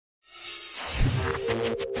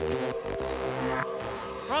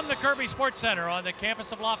From the Kirby Sports Center on the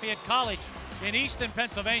campus of Lafayette College in Easton,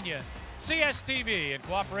 Pennsylvania, CSTV, in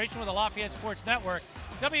cooperation with the Lafayette Sports Network,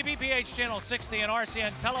 WBPH Channel 60 and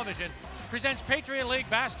RCN Television, presents Patriot League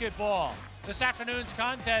basketball. This afternoon's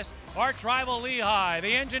contest, arch rival Lehigh.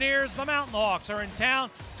 The Engineers, the Mountain Hawks, are in town,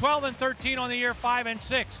 12-13 on the year,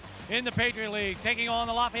 5-6 in the Patriot League, taking on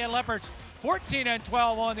the Lafayette Leopards, 14-12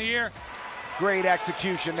 on the year. Great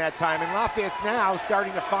execution that time, and Lafayette's now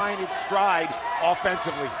starting to find its stride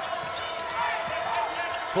offensively.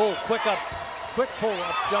 Quick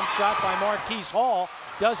pull-up jump shot by Marquise Hall.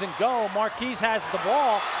 Doesn't go. Marquise has the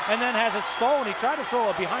ball and then has it stolen. He tried to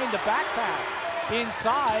throw a behind-the-back pass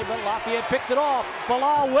inside, but Lafayette picked it off.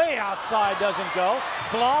 Bilal way outside, doesn't go.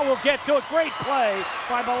 Bilal will get to it. Great play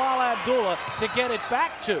by Bilal Abdullah to get it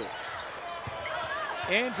back to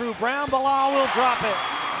Andrew Brown. Bilal will drop it.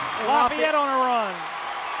 Lafayette on a run.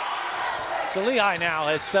 So Lehigh now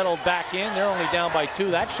has settled back in. They're only down by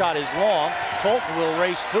 2. That shot is long. Colton will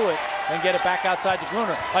race to it and get it back outside the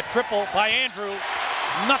perimeter. A triple by Andrew.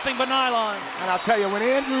 Nothing but nylon. And I'll tell you, when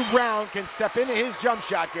Andrew Brown can step into his jump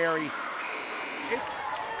shot, Gary.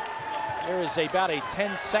 There is about a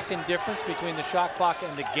 10-second difference between the shot clock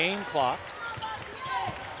and the game clock.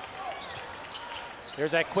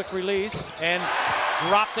 There's that quick release and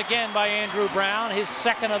dropped again by Andrew Brown, his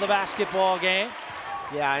second of the basketball game.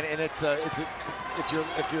 Yeah, and if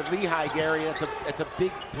you're Lehigh, Gary, it's a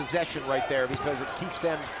big possession right there because it keeps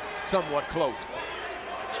them somewhat close.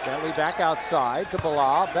 Bentley back outside to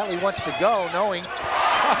Bilal. Bentley wants to go, knowing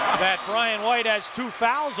that Brian White has 2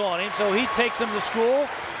 fouls on him, so he takes him to school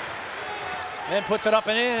and puts it up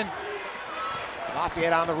and in.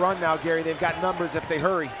 Lafayette on the run now, Gary. They've got numbers if they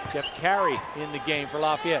hurry. Jeff Carey in the game for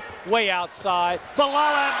Lafayette. Way outside. Bilal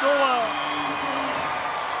Abdullah.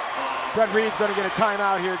 Brett Reed's going to get a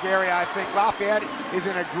timeout here, Gary. I think Lafayette is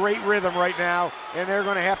in a great rhythm right now, and they're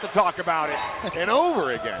going to have to talk about it and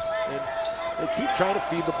over again. And they keep trying to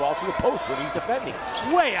feed the ball to the post when he's defending.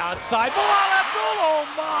 Way outside. Bilal Abdullah. Oh,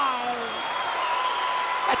 my.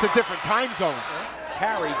 That's a different time zone.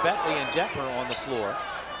 Carey, Bentley, and Detmer on the floor.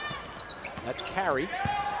 That's Carey.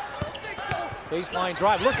 Baseline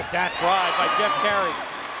drive. Look at that drive by Jeff Carey.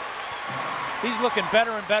 He's looking better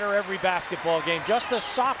and better every basketball game. Just a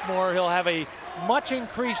sophomore, he'll have a much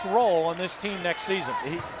increased role on this team next season.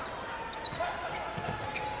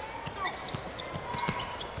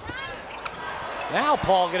 Now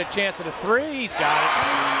Paul get a chance at a 3. He's got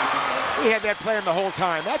it. He had that plan the whole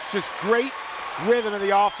time. That's just great rhythm of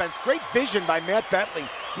the offense. Great vision by Matt Bentley.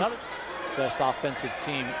 Another best offensive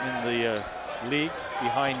team in the league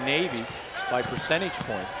behind Navy by percentage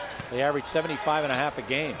points. They average 75.5 a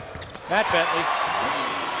game. Matt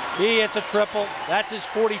Bentley, he hits a triple. That's his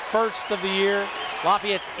 41st of the year.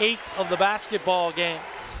 Lafayette's 8th of the basketball game.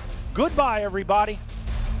 Goodbye, everybody.